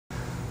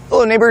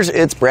Hello neighbors,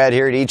 it's Brad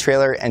here at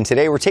eTrailer, and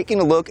today we're taking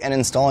a look at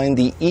installing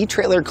the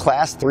eTrailer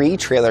Class 3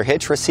 trailer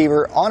hitch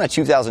receiver on a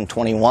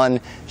 2021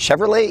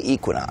 Chevrolet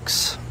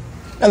Equinox.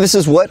 Now this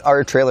is what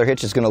our trailer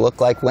hitch is going to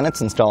look like when it's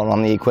installed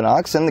on the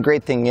Equinox, and the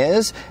great thing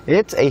is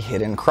it's a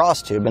hidden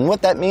cross tube, and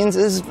what that means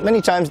is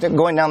many times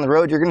going down the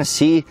road you're going to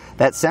see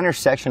that center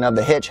section of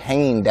the hitch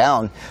hanging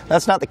down.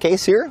 That's not the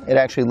case here. It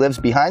actually lives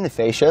behind the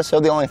fascia, so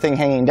the only thing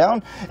hanging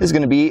down is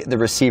going to be the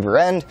receiver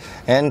end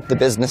and the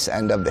business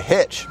end of the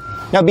hitch.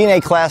 Now being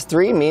a Class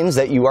 3 means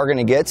that you are going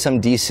to get some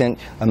decent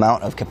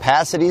amount of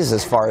capacities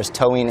as far as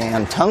towing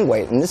and tongue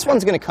weight, and this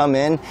one's going to come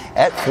in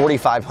at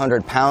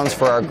 4,500 pounds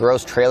for our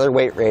gross trailer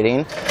weight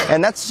rating,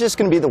 and that's just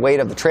going to be the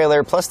weight of the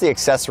trailer plus the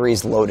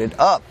accessories loaded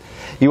up.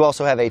 You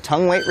also have a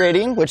tongue weight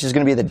rating, which is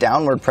going to be the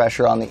downward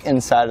pressure on the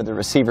inside of the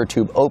receiver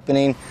tube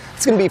opening.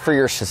 It's going to be for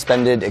your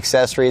suspended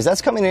accessories.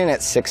 That's coming in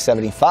at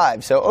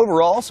 675. So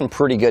overall, some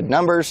pretty good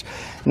numbers.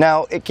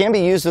 Now, it can be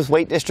used with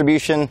weight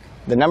distribution.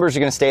 The numbers are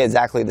going to stay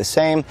exactly the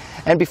same.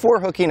 And before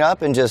hooking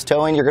up and just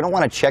towing, you're going to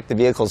want to check the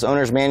vehicle's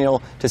owner's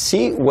manual to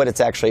see what it's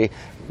actually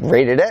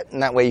rated at.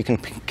 And that way you can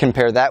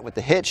compare that with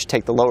the hitch,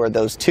 take the lower of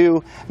those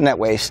two, and that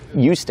way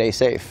you stay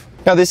safe.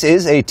 Now this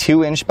is a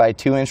 2" by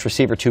 2"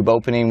 receiver tube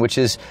opening, which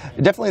is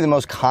definitely the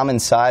most common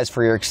size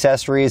for your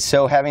accessories,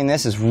 so having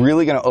this is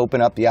really going to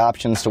open up the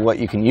options to what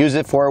you can use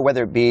it for,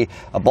 whether it be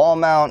a ball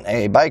mount,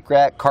 a bike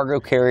rack, cargo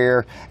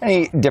carrier,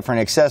 any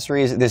different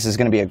accessories. This is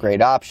going to be a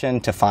great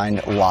option to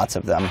find lots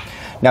of them.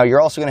 Now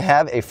you're also going to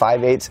have a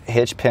 5/8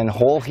 hitch pin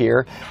hole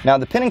here. Now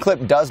the pin and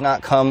clip does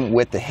not come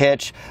with the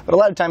hitch, but a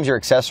lot of times your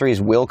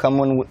accessories will come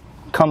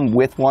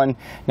with one.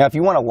 Now if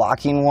you want a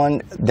locking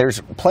one,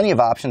 there's plenty of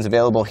options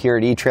available here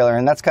at eTrailer,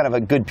 and that's kind of a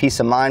good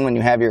peace of mind when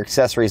you have your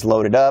accessories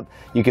loaded up.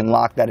 You can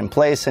lock that in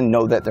place and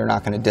know that they're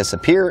not going to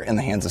disappear in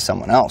the hands of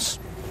someone else.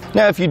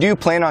 Now if you do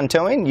plan on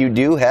towing, you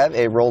do have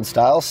a rolled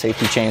style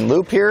safety chain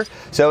loop here,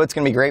 so it's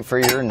going to be great for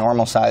your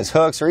normal size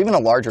hooks, or even a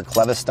larger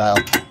clevis style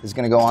is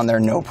going to go on there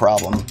no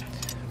problem.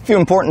 A few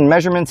important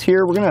measurements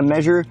here. We're going to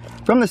measure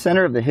from the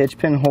center of the hitch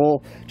pin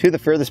hole to the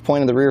furthest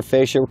point of the rear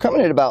fascia. We're coming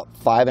at about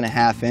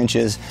 5.5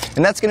 inches,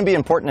 and that's going to be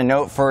important to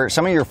note for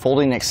some of your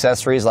folding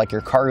accessories like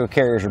your cargo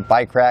carriers or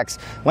bike racks.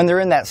 When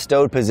they're in that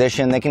stowed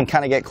position, they can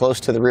kind of get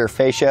close to the rear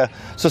fascia,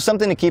 so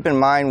something to keep in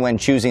mind when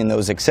choosing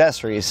those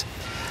accessories.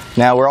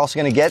 Now we're also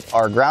going to get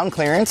our ground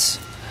clearance.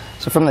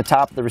 So from the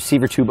top of the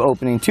receiver tube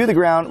opening to the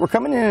ground, we're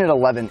coming in at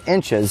 11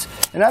 inches.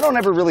 And I don't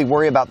ever really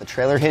worry about the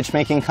trailer hitch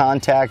making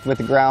contact with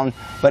the ground,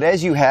 but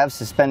as you have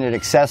suspended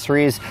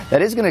accessories,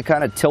 that is going to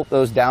kind of tilt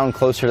those down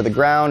closer to the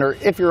ground, or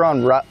if you're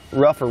on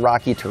rough or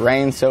rocky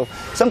terrain. So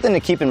something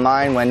to keep in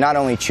mind when not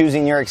only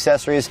choosing your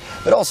accessories,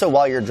 but also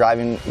while you're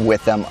driving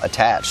with them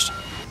attached.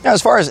 Now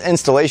as far as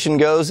installation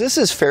goes, this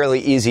is fairly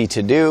easy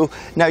to do.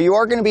 Now you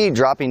are going to be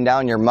dropping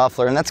down your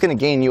muffler, and that's going to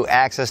gain you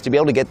access to be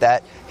able to get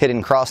that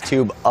hidden cross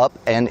tube up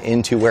and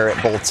into where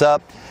it bolts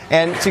up.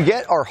 And to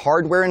get our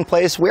hardware in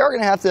place, we are going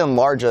to have to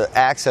enlarge an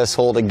access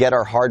hole to get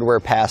our hardware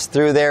passed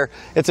through there.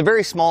 It's a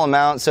very small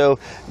amount, so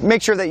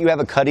make sure that you have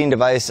a cutting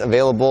device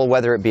available,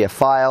 whether it be a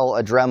file,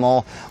 a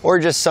Dremel, or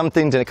just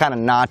something to kind of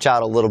notch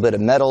out a little bit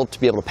of metal to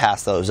be able to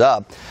pass those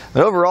up.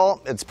 But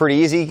overall, it's pretty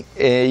easy.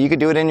 You could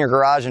do it in your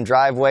garage and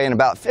driveway in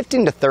about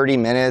 15 to 30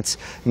 minutes.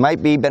 It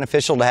might be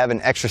beneficial to have an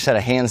extra set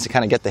of hands to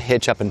kind of get the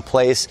hitch up in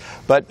place,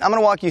 but I'm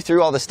going to walk you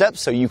through all the steps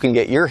so you can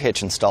get your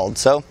hitch installed.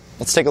 So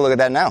let's take a look at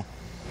that now.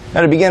 Now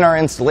to begin our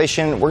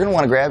installation, we're going to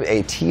want to grab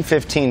a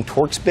T15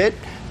 Torx bit,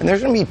 and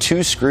there's going to be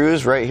 2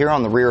 screws right here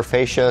on the rear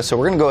fascia, so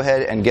we're going to go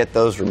ahead and get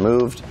those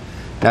removed.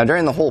 Now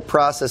during the whole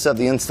process of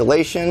the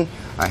installation,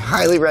 I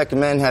highly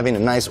recommend having a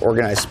nice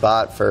organized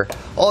spot for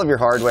all of your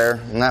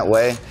hardware, and that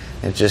way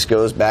it just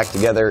goes back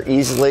together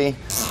easily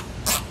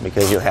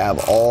because you'll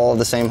have all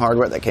the same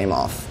hardware that came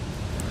off.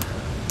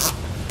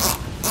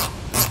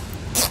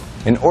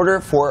 In order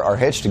for our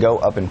hitch to go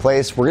up in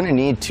place, we're going to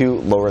need to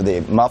lower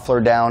the muffler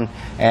down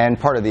and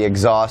part of the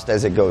exhaust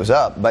as it goes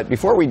up. But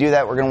before we do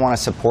that, we're going to want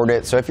to support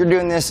it. So if you're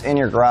doing this in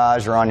your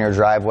garage or on your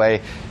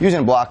driveway,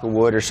 using a block of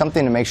wood or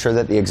something to make sure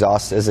that the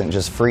exhaust isn't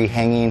just free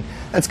hanging,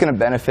 that's going to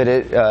benefit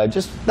it.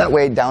 Just that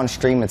way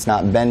downstream it's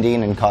not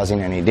bending and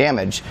causing any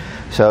damage.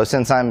 So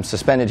since I'm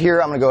suspended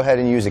here, I'm going to go ahead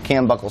and use a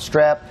cam buckle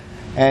strap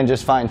and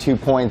just find 2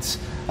 points.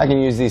 I can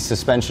use these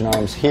suspension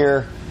arms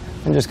here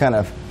and just kind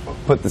of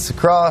put this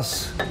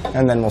across,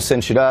 and then we'll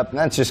cinch it up, and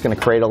that's just going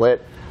to cradle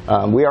it.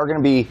 We are going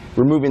to be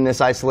removing this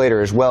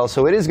isolator as well,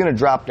 so it is going to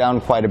drop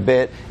down quite a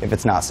bit if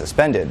it's not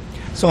suspended.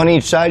 So on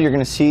each side you're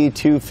going to see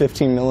 2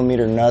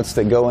 15mm nuts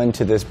that go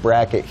into this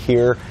bracket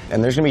here,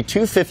 and there's going to be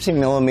 2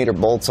 15mm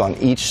bolts on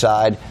each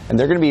side, and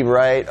they're going to be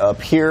right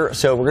up here,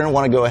 so we're going to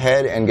want to go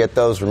ahead and get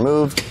those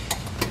removed.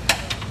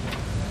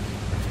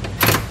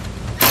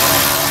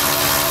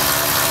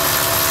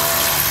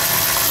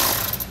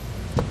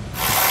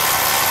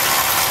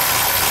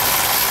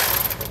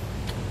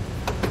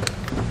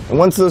 And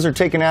once those are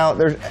taken out,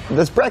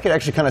 this bracket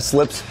actually kind of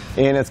slips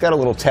in. It's got a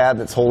little tab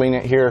that's holding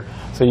it here,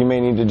 so you may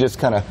need to just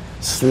kind of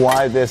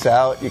slide this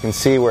out. You can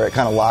see where it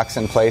kind of locks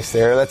in place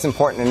there. That's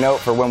important to note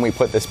for when we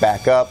put this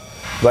back up.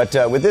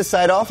 But with this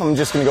side off, I'm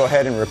just going to go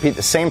ahead and repeat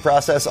the same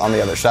process on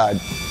the other side.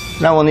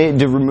 Now we'll need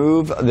to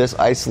remove this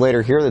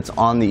isolator here that's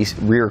on the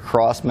rear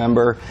cross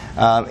member.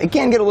 It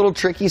can get a little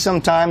tricky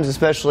sometimes,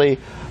 especially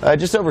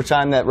just over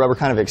time that rubber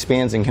kind of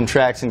expands and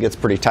contracts and gets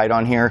pretty tight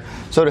on here.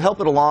 So to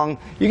help it along,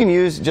 you can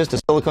use just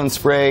a silicone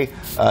spray.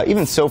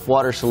 Even soap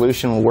water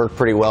solution will work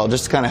pretty well,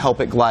 just to kind of help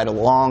it glide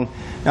along.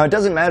 Now it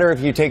doesn't matter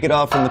if you take it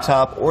off from the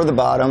top or the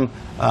bottom,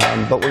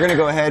 but we're going to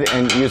go ahead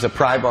and use a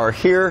pry bar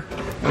here,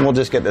 and we'll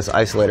just get this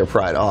isolator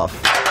pried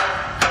off.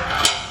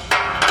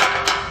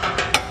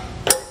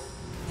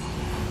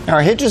 Now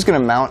our hitch is going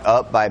to mount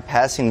up by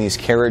passing these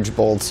carriage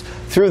bolts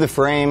through the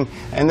frame,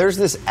 and there's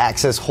this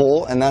access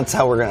hole, and that's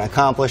how we're going to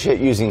accomplish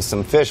it, using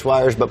some fish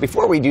wires. But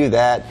before we do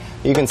that,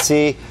 you can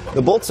see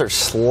the bolts are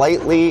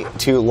slightly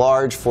too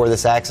large for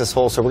this access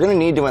hole, so we're going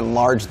to need to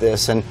enlarge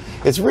this, and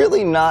it's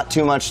really not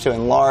too much to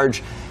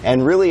enlarge.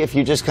 And really, if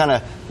you just kind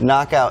of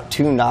knock out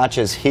 2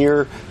 notches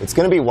here, it's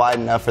going to be wide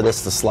enough for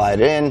this to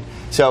slide in.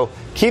 So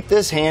keep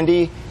this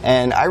handy,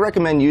 and I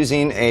recommend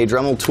using a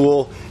Dremel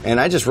tool, and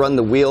I just run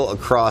the wheel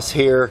across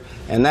here,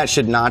 and that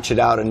should notch it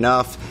out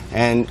enough.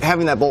 And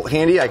having that bolt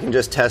handy, I can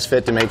just test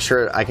fit to make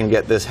sure I can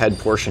get this head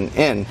portion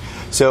in.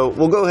 So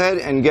we'll go ahead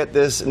and get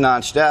this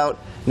notched out.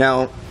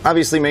 Now,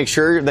 obviously make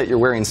sure that you're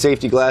wearing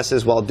safety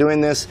glasses while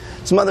doing this.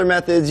 Some other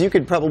methods, you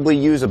could probably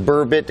use a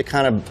burr bit to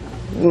kind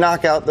of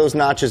knock out those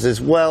notches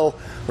as well,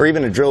 or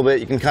even a drill bit.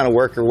 You can kind of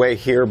work your way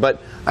here,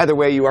 but either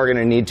way you are going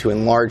to need to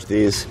enlarge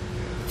these.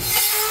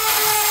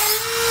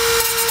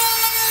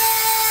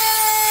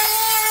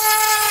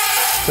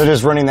 So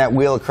just running that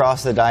wheel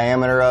across the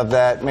diameter of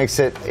that makes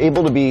it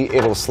able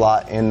to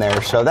slot in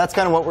there. So that's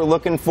kind of what we're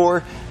looking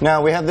for.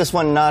 Now we have this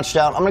one notched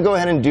out. I'm going to go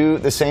ahead and do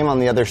the same on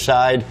the other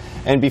side.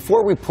 And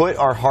before we put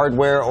our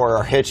hardware or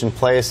our hitch in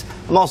place,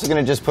 I'm also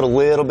going to just put a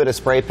little bit of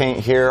spray paint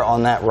here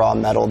on that raw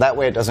metal. That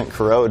way it doesn't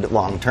corrode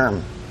long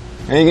term.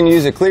 And you can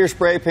use a clear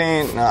spray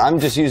paint. I'm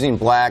just using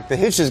black. The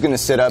hitch is going to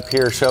sit up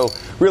here, so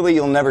really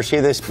you'll never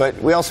see this, but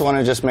we also want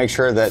to just make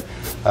sure that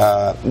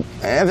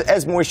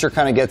as moisture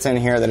kind of gets in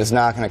here, that it's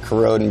not going to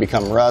corrode and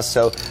become rust.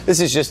 So this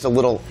is just a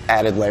little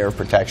added layer of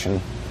protection.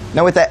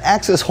 Now with that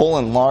access hole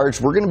enlarged,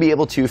 we're going to be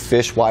able to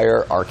fish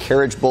wire our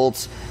carriage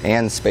bolts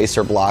and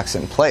spacer blocks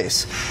in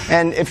place.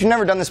 And if you've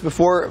never done this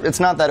before, it's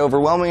not that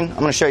overwhelming. I'm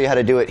going to show you how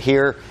to do it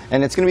here,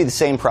 and it's going to be the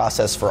same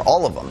process for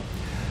all of them.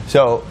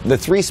 So the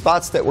 3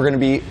 spots that we're going to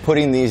be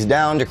putting these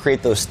down to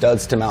create those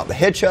studs to mount the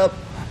hitch up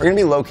are going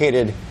to be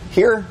located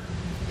here,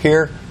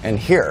 here, and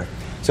here.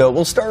 So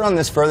we'll start on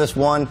this furthest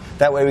one.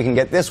 That way we can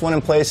get this one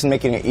in place and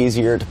making it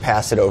easier to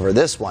pass it over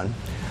this one.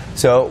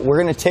 So we're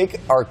going to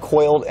take our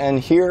coiled end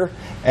here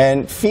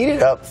and feed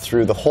it up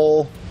through the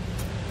hole.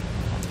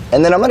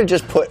 And then I'm going to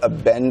just put a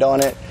bend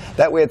on it.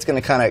 That way it's going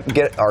to kind of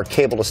get our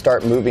cable to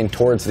start moving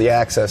towards the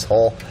access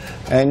hole.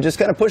 And just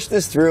kind of push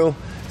this through.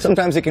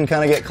 Sometimes it can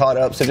kind of get caught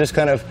up, so just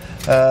kind of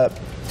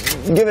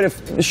give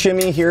it a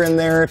shimmy here and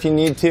there if you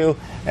need to.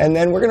 And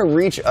then we're going to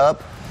reach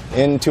up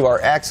into our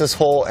access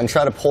hole and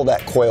try to pull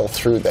that coil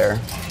through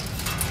there.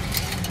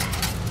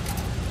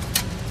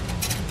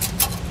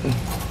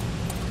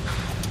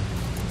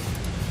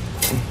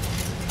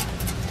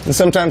 And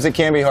sometimes it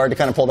can be hard to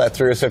kind of pull that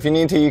through, so if you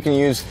need to, you can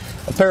use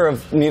a pair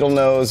of needle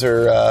nose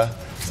or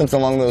something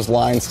along those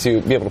lines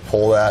to be able to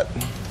pull that.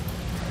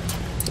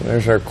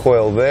 There's our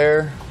coil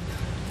there.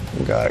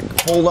 We've got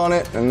to hold on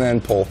it and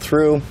then pull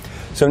through.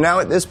 So now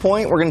at this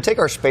point, we're going to take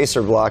our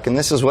spacer block, and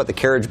this is what the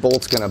carriage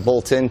bolt's going to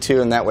bolt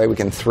into, and that way we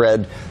can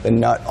thread the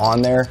nut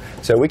on there.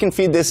 So we can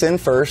feed this in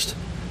first,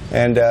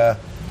 and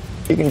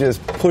you can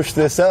just push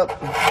this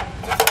up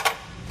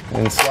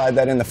and slide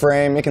that in the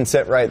frame. It can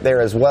sit right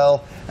there as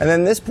well. And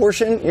then this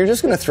portion, you're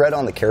just going to thread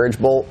on the carriage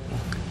bolt.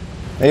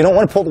 Now you don't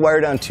want to pull the wire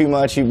down too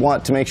much. You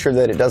want to make sure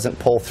that it doesn't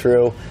pull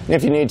through. And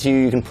if you need to,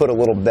 you can put a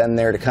little bend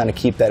there to kind of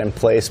keep that in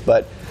place.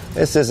 But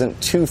this isn't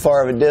too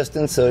far of a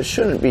distance, so it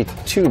shouldn't be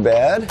too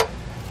bad.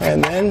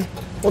 And then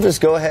we'll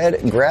just go ahead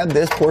and grab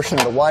this portion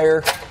of the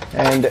wire,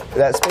 and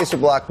that spacer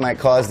block might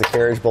cause the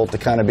carriage bolt to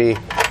kind of be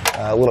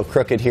a little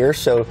crooked here.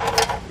 So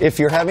if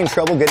you're having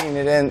trouble getting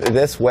it in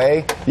this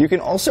way, you can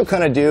also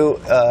kind of do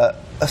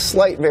a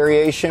slight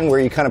variation where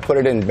you kind of put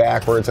it in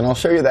backwards, and I'll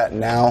show you that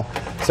now.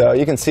 So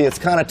you can see it's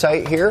kind of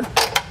tight here,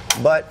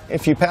 but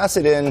if you pass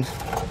it in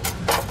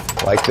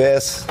like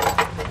this,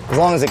 as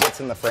long as it gets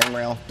in the frame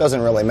rail,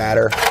 doesn't really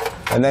matter.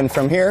 And then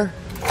from here,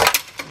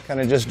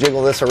 kind of just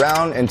jiggle this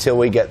around until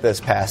we get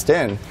this passed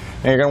in.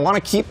 Now you're going to want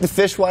to keep the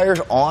fish wires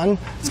on.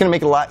 It's going to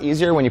make it a lot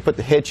easier when you put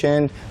the hitch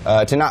in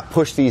to not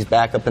push these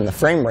back up in the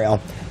frame rail.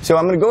 So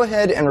I'm going to go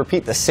ahead and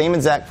repeat the same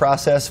exact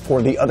process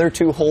for the other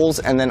 2 holes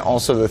and then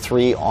also the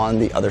 3 on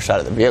the other side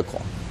of the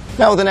vehicle.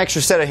 Now with an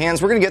extra set of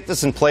hands, we're going to get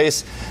this in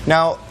place.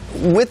 Now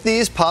with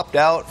these popped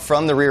out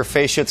from the rear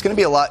fascia, it's going to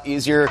be a lot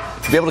easier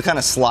to be able to kind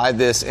of slide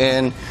this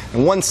in.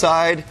 And one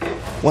side,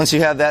 once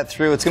you have that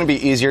through, it's going to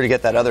be easier to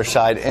get that other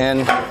side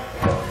in.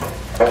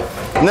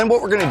 And then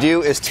what we're going to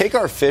do is take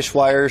our fish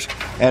wires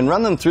and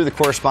run them through the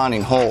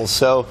corresponding holes.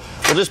 So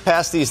we'll just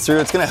pass these through.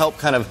 It's going to help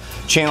kind of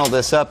channel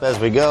this up as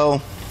we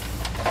go.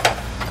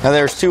 Now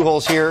there's 2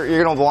 holes here.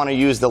 You're going to want to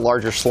use the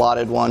larger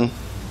slotted one.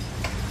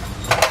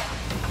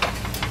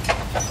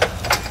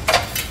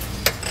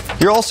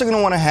 You're also going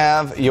to want to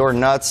have your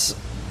nuts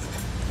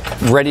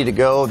ready to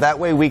go. That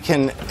way we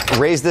can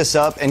raise this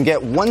up and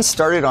get one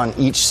started on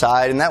each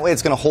side, and that way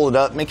it's going to hold it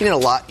up, making it a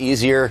lot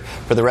easier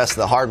for the rest of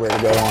the hardware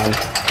to go on.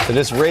 So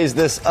just raise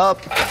this up,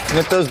 and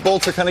if those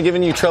bolts are kind of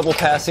giving you trouble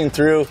passing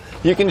through,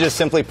 you can just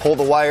simply pull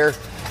the wire,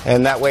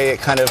 and that way it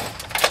kind of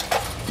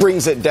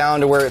brings it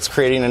down to where it's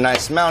creating a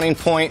nice mounting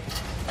point.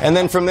 And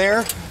then from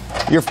there,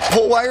 your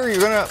pull wire,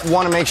 you're going to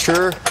want to make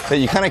sure that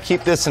you kind of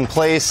keep this in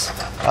place.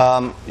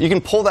 You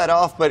can pull that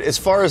off, but as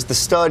far as the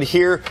stud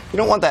here, you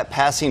don't want that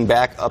passing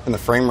back up in the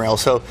frame rail.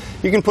 So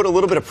you can put a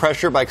little bit of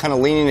pressure by kind of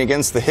leaning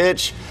against the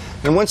hitch.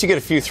 And once you get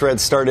a few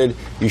threads started,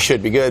 you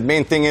should be good.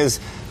 Main thing is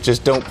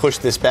just don't push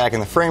this back in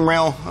the frame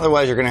rail.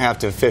 Otherwise, you're going to have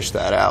to fish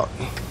that out.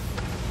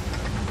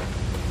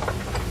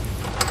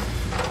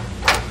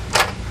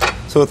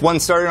 So with one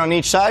started on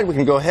each side, we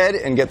can go ahead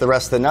and get the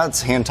rest of the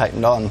nuts hand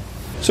tightened on.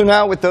 So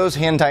now with those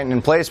hand tightened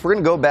in place, we're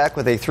going to go back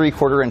with a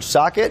 3/4 inch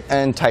socket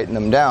and tighten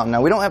them down.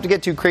 Now we don't have to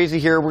get too crazy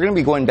here. We're going to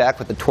be going back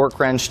with the torque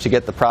wrench to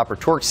get the proper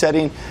torque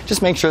setting.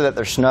 Just make sure that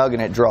they're snug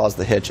and it draws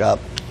the hitch up.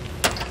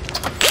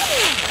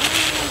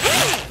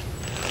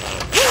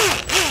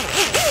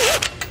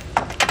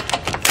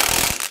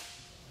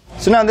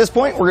 So now at this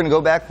point, we're going to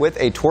go back with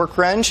a torque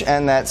wrench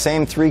and that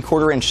same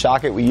 3/4 inch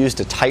socket we used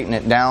to tighten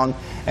it down.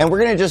 And we're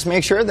going to just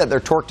make sure that they're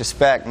torqued to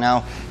spec.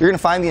 Now, you're going to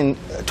find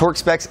the torque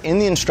specs in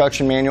the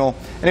instruction manual.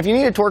 And if you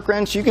need a torque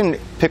wrench, you can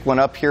pick one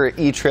up here at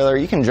eTrailer.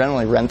 You can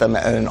generally rent them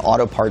at an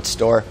auto parts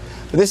store.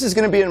 But this is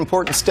going to be an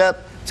important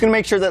step. It's going to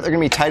make sure that they're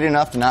going to be tight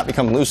enough to not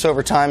become loose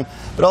over time.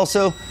 But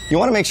also, you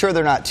want to make sure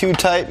they're not too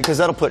tight because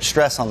that'll put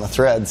stress on the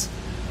threads.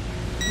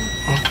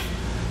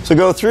 So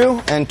go through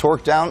and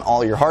torque down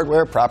all your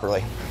hardware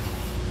properly.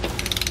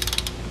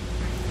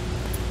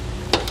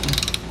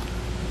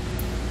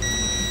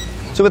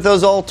 So with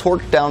those all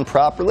torqued down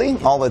properly,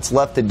 all that's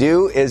left to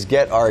do is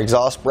get our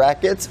exhaust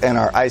brackets and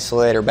our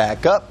isolator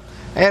back up,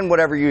 and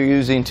whatever you're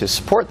using to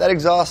support that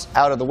exhaust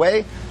out of the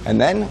way, and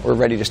then we're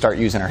ready to start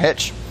using our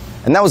hitch.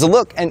 And that was a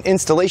look and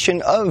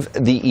installation of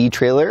the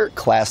eTrailer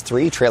Class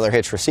 3 trailer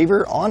hitch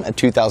receiver on a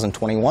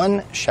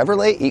 2021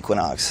 Chevrolet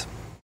Equinox.